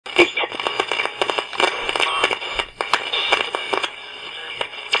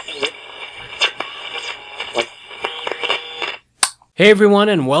Hey everyone,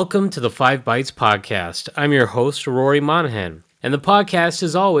 and welcome to the 5 Bytes Podcast. I'm your host, Rory Monahan, and the podcast,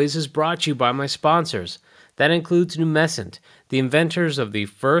 as always, is brought to you by my sponsors. That includes Numescent, the inventors of the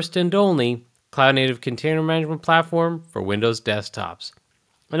first and only cloud-native container management platform for Windows desktops.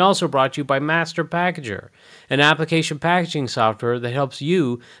 And also brought to you by Master Packager, an application packaging software that helps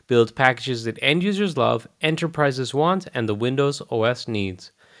you build packages that end users love, enterprises want, and the Windows OS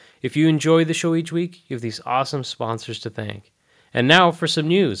needs. If you enjoy the show each week, you have these awesome sponsors to thank. And now for some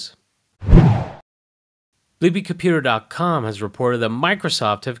news. BleepyComputer.com has reported that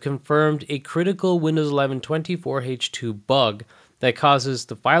Microsoft have confirmed a critical Windows 11 24H2 bug that causes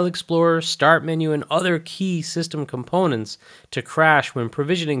the File Explorer, Start menu, and other key system components to crash when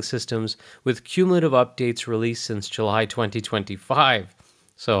provisioning systems with cumulative updates released since July 2025.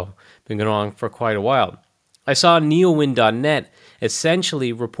 So, been going on for quite a while. I saw NeoWin.net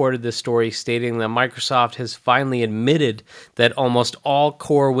essentially reported this story stating that Microsoft has finally admitted that almost all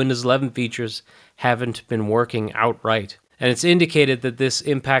core Windows 11 features haven't been working outright. And it's indicated that this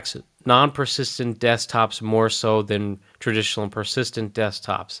impacts non-persistent desktops more so than traditional persistent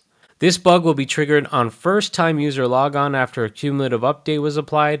desktops. This bug will be triggered on first-time user logon after a cumulative update was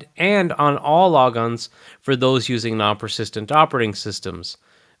applied, and on all logons for those using non-persistent operating systems,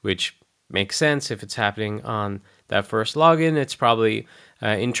 which makes sense. If it's happening on that first login, it's probably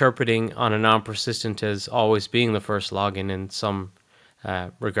interpreting on a non-persistent as always being the first login in some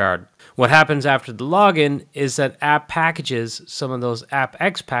regard. What happens after the login is that app packages, some of those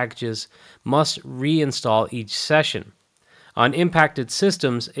AppX packages, must reinstall each session. On impacted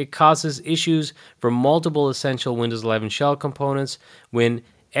systems, it causes issues for multiple essential Windows 11 shell components when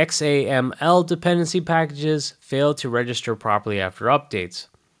XAML dependency packages fail to register properly after updates.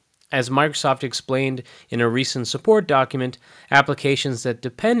 As Microsoft explained in a recent support document, applications that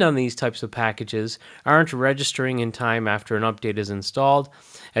depend on these types of packages aren't registering in time after an update is installed,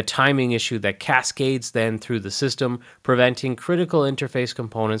 a timing issue that cascades then through the system, preventing critical interface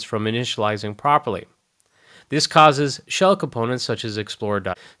components from initializing properly. This causes shell components such as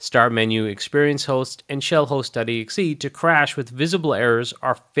Explorer, Start menu, Experience Host, and shellhost.exe to crash with visible errors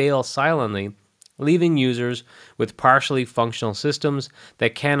or fail silently, leaving users with partially functional systems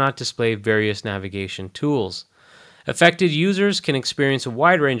that cannot display various navigation tools. Affected users can experience a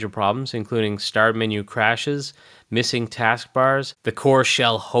wide range of problems, including Start menu crashes, missing taskbars, the core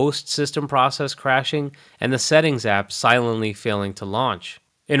shell host system process crashing, and the Settings app silently failing to launch.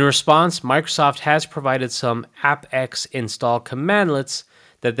 In response, Microsoft has provided some AppX install commandlets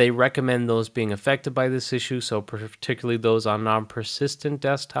that they recommend those being affected by this issue, so particularly those on non-persistent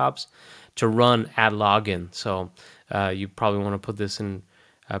desktops, to run at login. So you probably want to put this in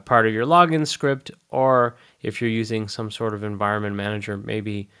part of your login script, or if you're using some sort of environment manager,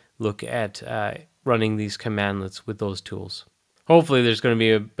 maybe look at running these commandlets with those tools. Hopefully there's going to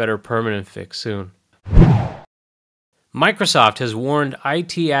be a better permanent fix soon. Microsoft has warned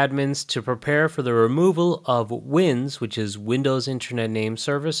IT admins to prepare for the removal of WINS, which is Windows Internet Name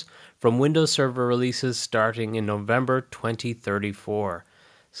Service, from Windows Server releases starting in November 2034.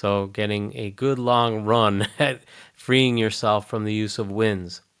 So getting a good long run at freeing yourself from the use of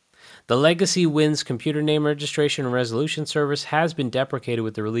WINS. The legacy WINS computer name registration and resolution service has been deprecated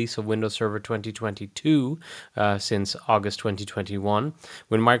with the release of Windows Server 2022 since August 2021,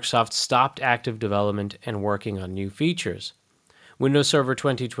 when Microsoft stopped active development and working on new features. Windows Server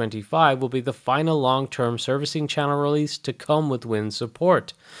 2025 will be the final long-term servicing channel release to come with WINS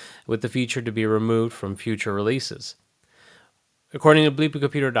support, with the feature to be removed from future releases. According to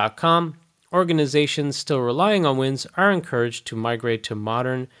BleepyComputer.com, organizations still relying on WINS are encouraged to migrate to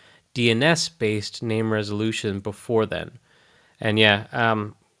modern DNS-based name resolution before then. And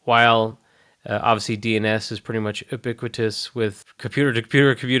while obviously DNS is pretty much ubiquitous with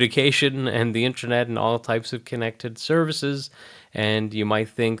computer-to-computer communication and the internet and all types of connected services, and you might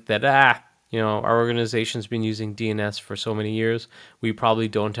think that, our organization's been using DNS for so many years, we probably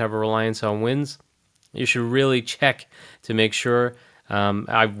don't have a reliance on WINS. You should really check to make sure.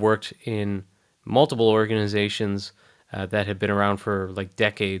 I've worked in multiple organizations that have been around for like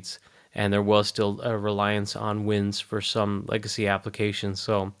decades, and there was still a reliance on WINS for some legacy applications,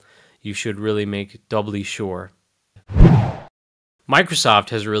 so you should really make doubly sure. Microsoft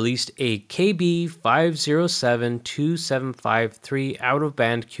has released a KB507275.3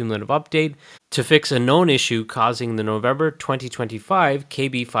 out-of-band cumulative update to fix a known issue causing the November 2025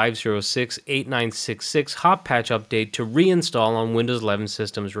 KB5068966 hot patch update to reinstall on Windows 11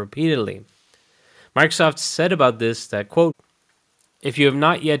 systems repeatedly. Microsoft said about this that, quote, "If you have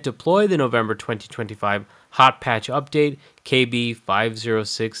not yet deployed the November 2025 hot patch update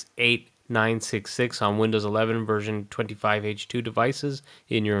KB5068966, 966 on Windows 11 version 25H2 devices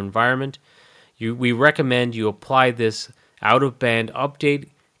in your environment. We recommend you apply this out-of-band update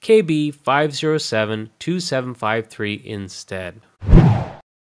KB 5072753 instead.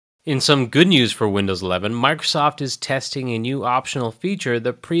 In some good news for Windows 11, Microsoft is testing a new optional feature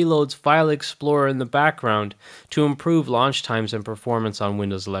that preloads File Explorer in the background to improve launch times and performance on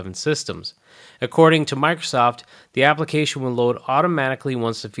Windows 11 systems. According to Microsoft, the application will load automatically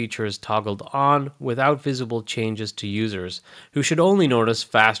once the feature is toggled on without visible changes to users, who should only notice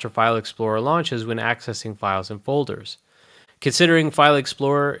faster File Explorer launches when accessing files and folders. Considering File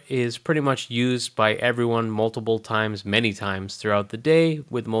Explorer is pretty much used by everyone multiple times, many times throughout the day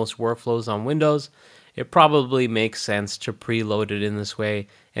with most workflows on Windows, it probably makes sense to preload it in this way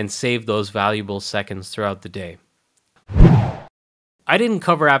and save those valuable seconds throughout the day. I didn't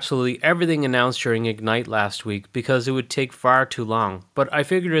cover absolutely everything announced during Ignite last week because it would take far too long, but I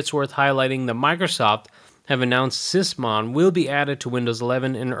figured it's worth highlighting that Microsoft have announced Sysmon will be added to Windows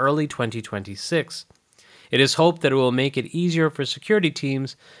 11 in early 2026. It is hoped that it will make it easier for security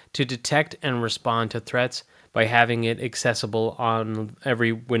teams to detect and respond to threats by having it accessible on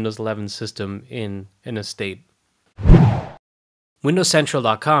every Windows 11 system in an estate.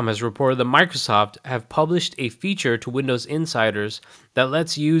 WindowsCentral.com has reported that Microsoft have published a feature to Windows insiders that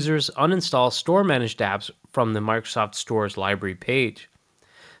lets users uninstall store-managed apps from the Microsoft Store's library page.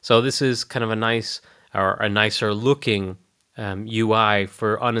 So this is kind of a nicer looking UI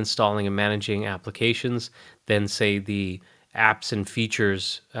for uninstalling and managing applications than, say, the apps and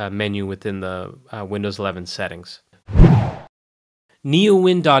features menu within the Windows 11 settings.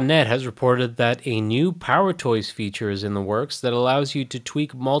 NeoWin.net has reported that a new PowerToys feature is in the works that allows you to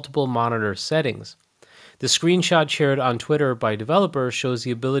tweak multiple monitor settings. The screenshot shared on Twitter by developers shows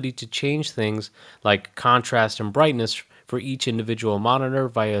the ability to change things like contrast and brightness for each individual monitor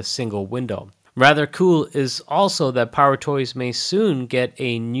via a single window. Rather cool is also that PowerToys may soon get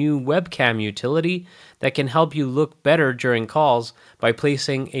a new webcam utility that can help you look better during calls by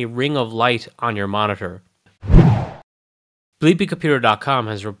placing a ring of light on your monitor. BleepyComputer.com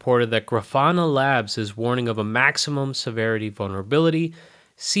has reported that Grafana Labs is warning of a maximum severity vulnerability,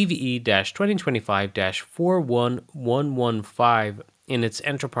 CVE-2025-41115, in its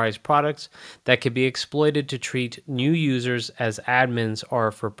enterprise products that can be exploited to treat new users as admins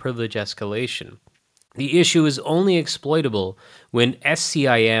or for privilege escalation. The issue is only exploitable when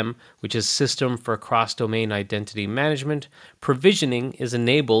SCIM, which is System for Cross-Domain Identity Management, provisioning is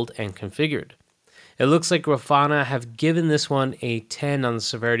enabled and configured. It looks like Grafana have given this one a 10 on the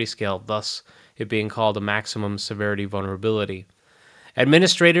severity scale, thus it being called a maximum severity vulnerability.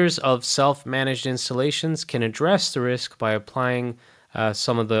 Administrators of self-managed installations can address the risk by applying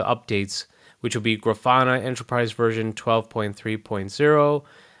some of the updates, which will be Grafana Enterprise version 12.3.0,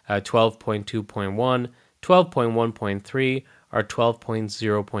 12.2.1, 12.1.3, or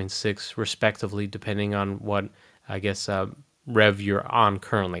 12.0.6, respectively, depending on what, rev you're on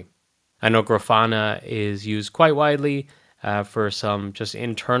currently. I know Grafana is used quite widely for some just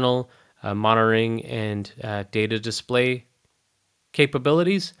internal monitoring and data display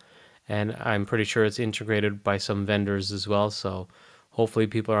capabilities, and I'm pretty sure it's integrated by some vendors as well, so hopefully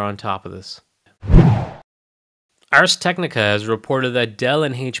people are on top of this. Ars Technica has reported that Dell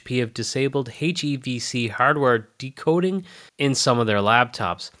and HP have disabled HEVC hardware decoding in some of their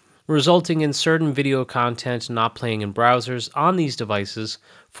laptops, resulting in certain video content not playing in browsers on these devices,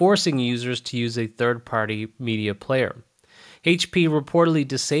 forcing users to use a third-party media player. HP reportedly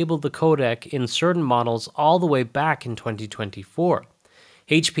disabled the codec in certain models all the way back in 2024.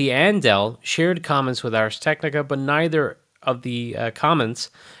 HP and Dell shared comments with Ars Technica, but neither of the comments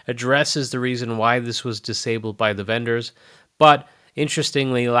addresses the reason why this was disabled by the vendors. But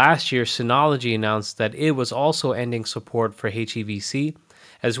interestingly, last year Synology announced that it was also ending support for HEVC,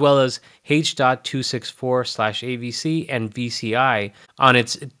 as well as H.264/AVC and VCI on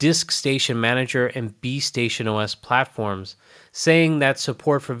its Disk Station Manager and B-Station OS platforms, saying that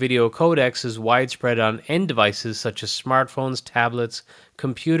support for video codecs is widespread on end devices such as smartphones, tablets,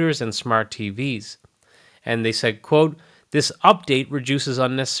 computers, and smart TVs. And they said, quote, "This update reduces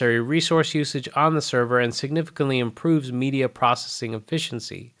unnecessary resource usage on the server and significantly improves media processing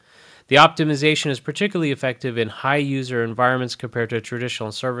efficiency. The optimization is particularly effective in high-user environments compared to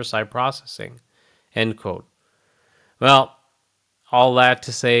traditional server-side processing." End quote. Well, all that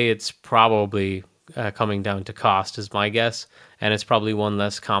to say it's probably coming down to cost is my guess, and it's probably one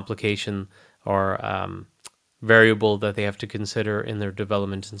less complication or variable that they have to consider in their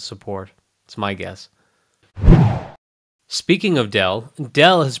development and support. It's my guess. Speaking of Dell,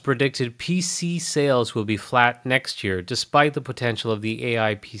 Dell has predicted PC sales will be flat next year despite the potential of the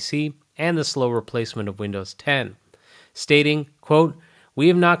AI PC, and the slow replacement of Windows 10, stating, quote, "We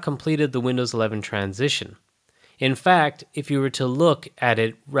have not completed the Windows 11 transition. In fact, if you were to look at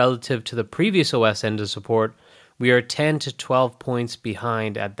it relative to the previous OS end of support, we are 10 to 12 points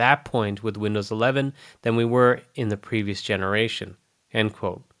behind at that point with Windows 11 than we were in the previous generation." End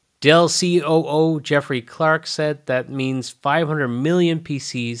quote. Dell COO Jeffrey Clark said that means 500 million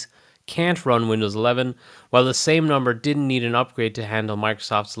PCs can't run Windows 11, while the same number didn't need an upgrade to handle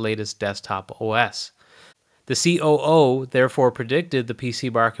Microsoft's latest desktop OS. The COO therefore predicted the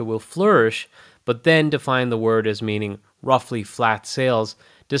PC market will flourish, but then defined the word as meaning roughly flat sales,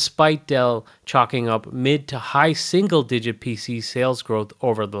 despite Dell chalking up mid to high single-digit PC sales growth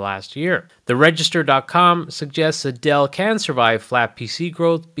over the last year. The Register.com suggests that Dell can survive flat PC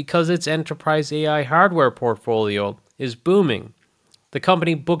growth because its enterprise AI hardware portfolio is booming. The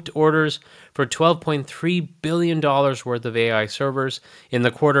company booked orders for $12.3 billion worth of AI servers in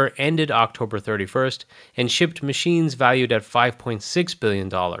the quarter ended October 31st and shipped machines valued at $5.6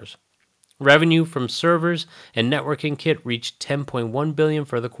 billion. Revenue from servers and networking kit reached $10.1 billion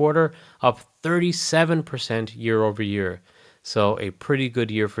for the quarter, up 37% year over year. So a pretty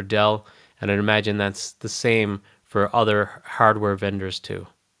good year for Dell, and I'd imagine that's the same for other hardware vendors too.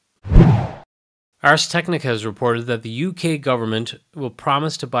 Ars Technica has reported that the UK government will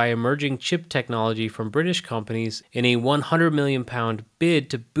promise to buy emerging chip technology from British companies in a £100 million bid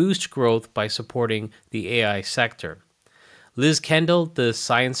to boost growth by supporting the AI sector. Liz Kendall, the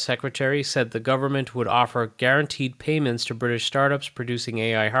science secretary, said the government would offer guaranteed payments to British startups producing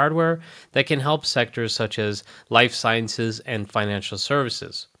AI hardware that can help sectors such as life sciences and financial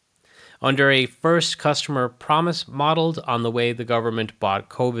services. Under a first customer promise modeled on the way the government bought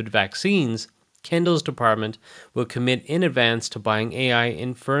COVID vaccines, Kendall's department will commit in advance to buying AI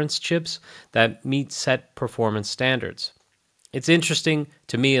inference chips that meet set performance standards. It's interesting,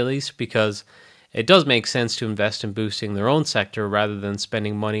 to me at least, because it does make sense to invest in boosting their own sector rather than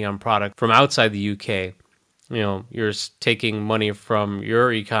spending money on product from outside the UK. You're taking money from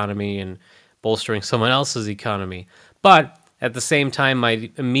your economy and bolstering someone else's economy. But at the same time,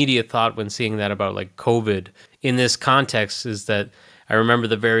 my immediate thought when seeing that about like COVID in this context is that I remember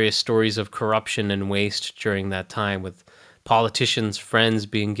the various stories of corruption and waste during that time, with politicians' friends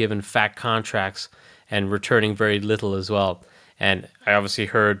being given fat contracts and returning very little as well. And I obviously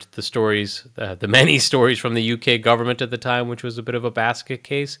heard the stories, the many stories from the UK government at the time, which was a bit of a basket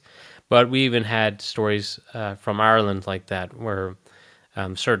case. But we even had stories from Ireland like that, where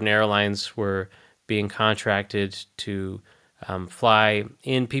certain airlines were being contracted to fly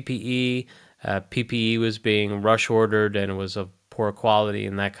in PPE. PPE was being rush ordered and it was of poor quality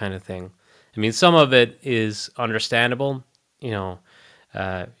and that kind of thing. I mean, some of it is understandable. You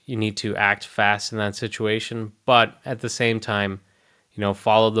need to act fast in that situation, but at the same time,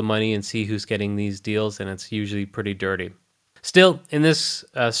 follow the money and see who's getting these deals, and it's usually pretty dirty. Still, in this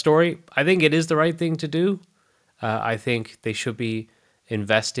story, I think it is the right thing to do. I think they should be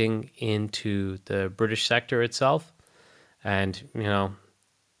investing into the British sector itself, and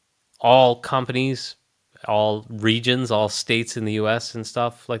all companies, all regions, all states in the US and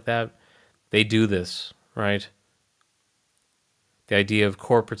stuff like that, they do this, right? The idea of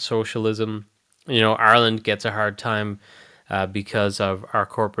corporate socialism. Ireland gets a hard time because of our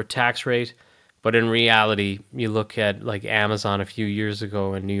corporate tax rate, but in reality, you look at like Amazon a few years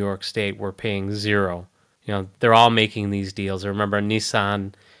ago in New York State, we're paying zero. They're all making these deals. I remember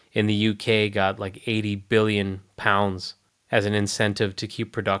Nissan in the UK got like 80 billion pounds as an incentive to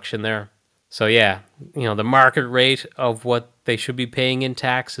keep production there. So yeah, the market rate of what they should be paying in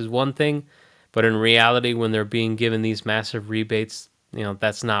tax is one thing, but in reality, when they're being given these massive rebates,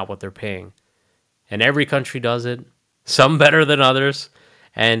 that's not what they're paying. And every country does it, some better than others.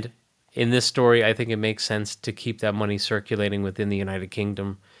 And in this story, I think it makes sense to keep that money circulating within the United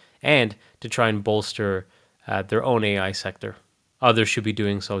Kingdom and to try and bolster their own AI sector. Others should be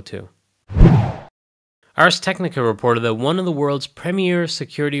doing so too. Ars Technica reported that one of the world's premier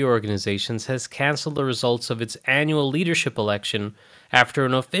security organizations has canceled the results of its annual leadership election after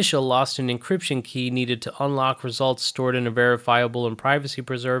an official lost an encryption key needed to unlock results stored in a verifiable and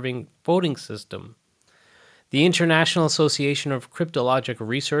privacy-preserving voting system. The International Association of Cryptologic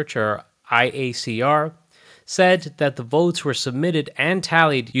Research, or IACR, said that the votes were submitted and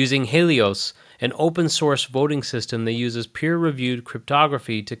tallied using Helios, an open-source voting system that uses peer-reviewed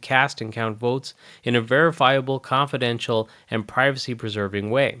cryptography to cast and count votes in a verifiable, confidential, and privacy-preserving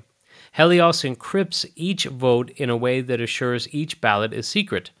way. Helios encrypts each vote in a way that assures each ballot is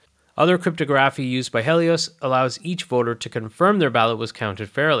secret. Other cryptography used by Helios allows each voter to confirm their ballot was counted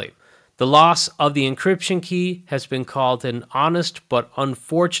fairly. The loss of the encryption key has been called an honest but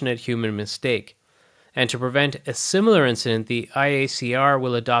unfortunate human mistake. And to prevent a similar incident, the IACR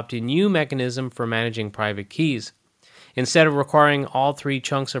will adopt a new mechanism for managing private keys. Instead of requiring all 3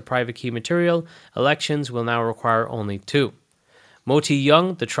 chunks of private key material, elections will now require only 2. Moti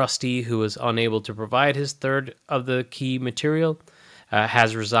Young, the trustee who was unable to provide his third of the key material,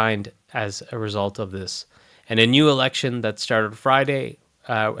 has resigned as a result of this. And a new election that started Friday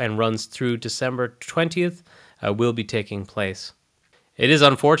and runs through December 20th will be taking place. It is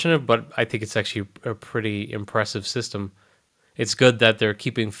unfortunate, but I think it's actually a pretty impressive system. It's good that they're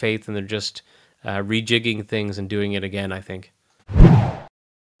keeping faith and they're just rejigging things and doing it again, I think.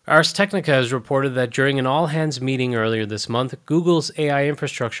 Ars Technica has reported that during an all-hands meeting earlier this month, Google's AI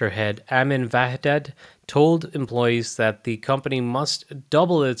infrastructure head, Amin Vahidad, told employees that the company must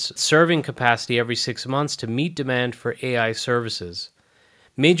double its serving capacity every 6 months to meet demand for AI services.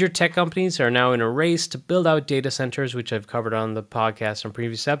 Major tech companies are now in a race to build out data centers, which I've covered on the podcast in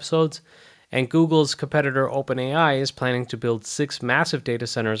previous episodes, and Google's competitor OpenAI is planning to build 6 massive data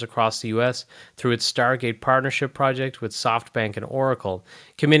centers across the US through its Stargate partnership project with SoftBank and Oracle,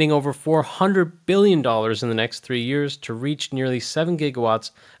 committing over $400 billion in the next 3 years to reach nearly 7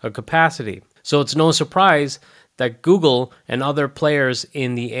 gigawatts of capacity. So it's no surprise that Google and other players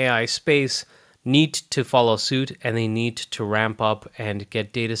in the AI space need to follow suit, and they need to ramp up and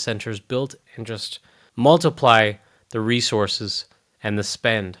get data centers built and just multiply the resources and the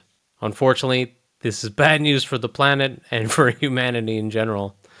spend. Unfortunately, this is bad news for the planet and for humanity in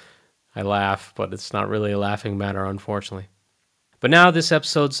general. I laugh, but it's not really a laughing matter, unfortunately. But now this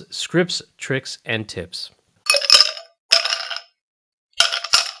episode's scripts, tricks, and tips.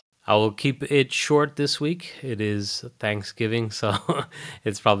 I will keep it short this week. It is Thanksgiving, so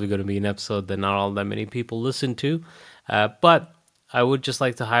it's probably going to be an episode that not all that many people listen to. But I would just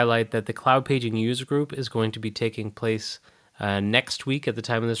like to highlight that the Cloudpaging user group is going to be taking place next week at the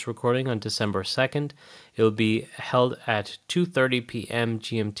time of this recording on December 2nd. It will be held at 2:30 p.m.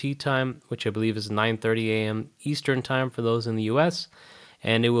 GMT time, which I believe is 9:30 a.m. Eastern time for those in the US.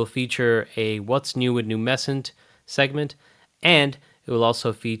 And it will feature a What's New with Numescent segment, and it will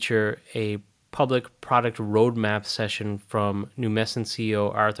also feature a public product roadmap session from Numescent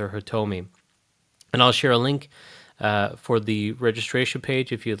CEO Arthur Hitomi. And I'll share a link for the registration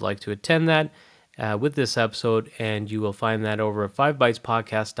page if you'd like to attend that with this episode, and you will find that over at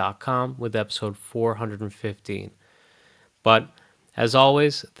 5bytespodcast.com with episode 415. But as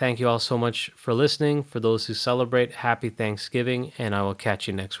always, thank you all so much for listening. For those who celebrate, happy Thanksgiving, and I will catch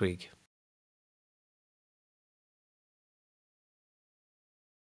you next week.